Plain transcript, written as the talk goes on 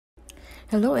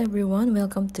Hello everyone,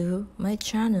 welcome to my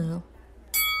channel.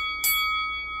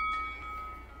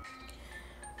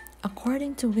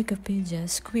 According to Wikipedia,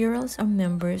 squirrels are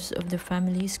members of the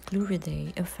family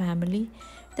Squirridae, a family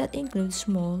that includes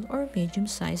small or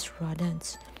medium-sized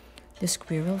rodents. The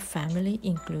squirrel family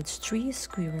includes tree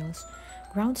squirrels,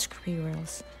 ground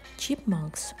squirrels,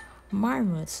 chipmunks,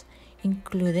 marmots,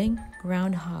 including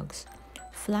groundhogs,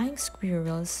 flying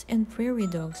squirrels, and prairie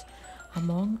dogs,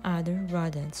 among other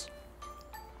rodents.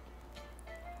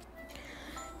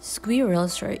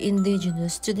 Squirrels are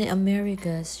indigenous to the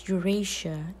Americas,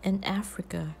 Eurasia, and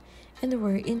Africa, and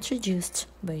were introduced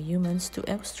by humans to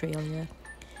Australia.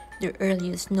 The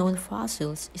earliest known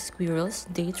fossils squirrels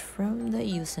date from the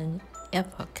Eocene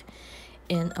epoch,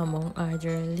 and among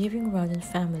other living rodent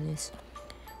families,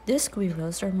 the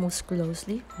squirrels are most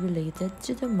closely related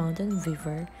to the mountain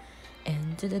beaver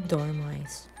and to the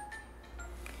dormice.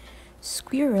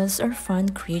 Squirrels are fun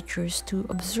creatures to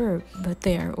observe, but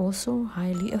they are also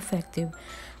highly effective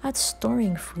at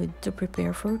storing food to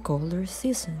prepare for colder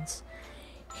seasons.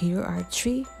 Here are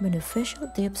 3 beneficial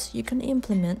tips you can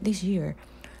implement this year.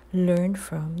 Learn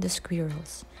from the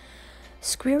squirrels.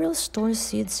 Squirrels store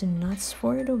seeds and nuts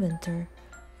for the winter,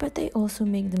 but they also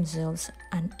make themselves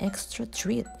an extra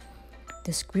treat.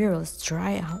 The squirrels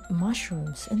dry out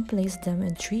mushrooms and place them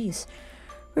in trees,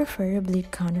 preferably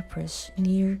coniferous,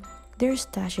 near their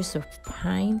stashes of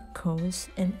pine cones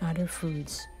and other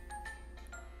foods.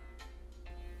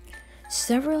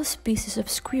 Several species of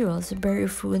squirrels bury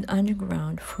food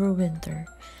underground for winter,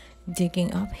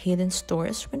 digging up hidden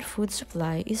stores when food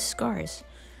supply is scarce.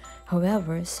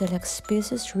 However, select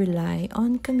species rely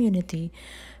on community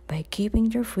by keeping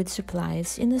their food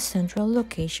supplies in a central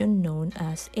location known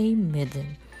as a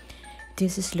midden.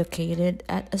 This is located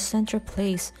at a central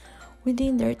place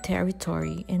within their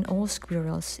territory, and all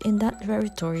squirrels in that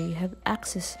territory have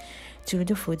access to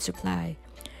the food supply.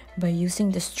 By using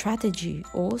the strategy,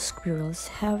 all squirrels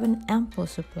have an ample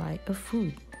supply of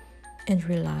food and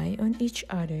rely on each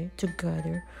other to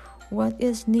gather what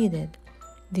is needed.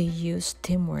 They use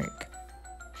teamwork.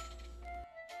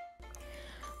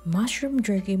 Mushroom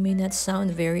jerky may not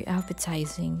sound very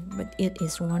appetizing, but it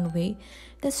is one way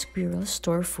that squirrels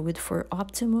store food for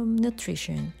optimum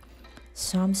nutrition.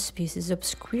 Some species of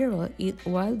squirrel eat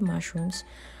wild mushrooms,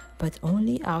 but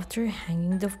only after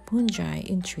hanging the fungi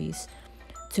in trees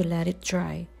to let it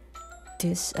dry.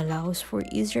 This allows for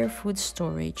easier food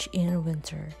storage in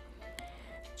winter.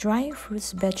 Drying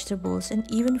fruits, vegetables, and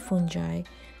even fungi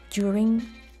during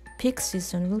peak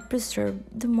season will preserve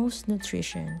the most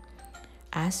nutrition,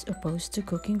 as opposed to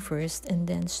cooking first and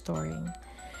then storing.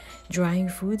 Drying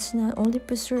foods not only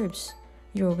preserves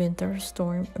your winter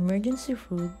storm emergency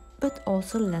food, but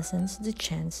also lessens the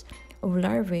chance of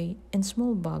larvae and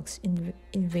small bugs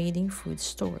invading food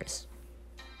stores.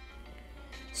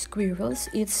 Squirrels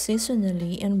eat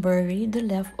seasonally and bury the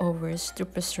leftovers to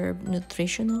preserve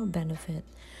nutritional benefit.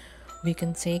 We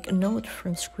can take a note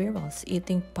from squirrels'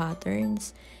 eating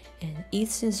patterns and eat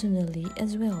seasonally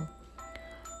as well.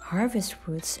 Harvest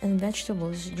fruits and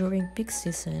vegetables during peak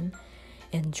season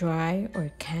and dry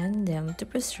or can them to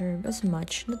preserve as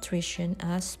much nutrition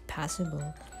as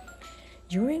possible.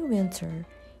 During winter,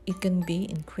 it can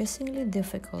be increasingly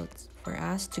difficult for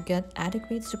us to get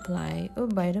adequate supply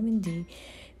of vitamin D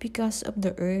because of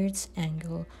the Earth's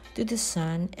angle to the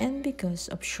sun and because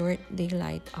of short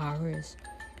daylight hours.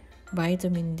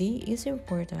 Vitamin D is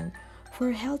important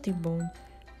for healthy bone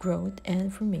growth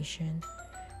and formation.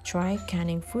 Try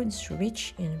canning foods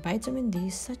rich in vitamin D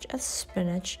such as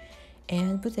spinach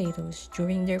and potatoes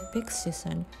during their peak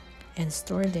season and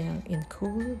store them in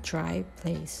cool, dry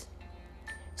place.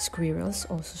 Squirrels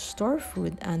also store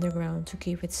food underground to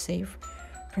keep it safe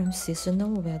from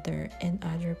seasonal weather and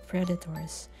other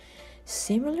predators.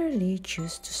 Similarly,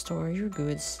 choose to store your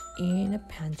goods in a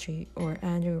pantry or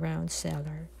underground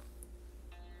cellar.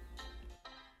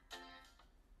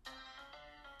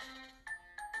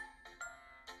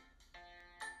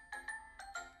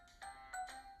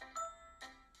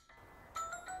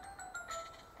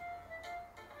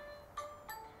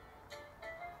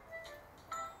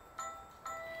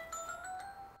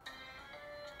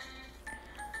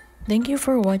 Thank you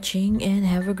for watching and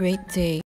have a great day.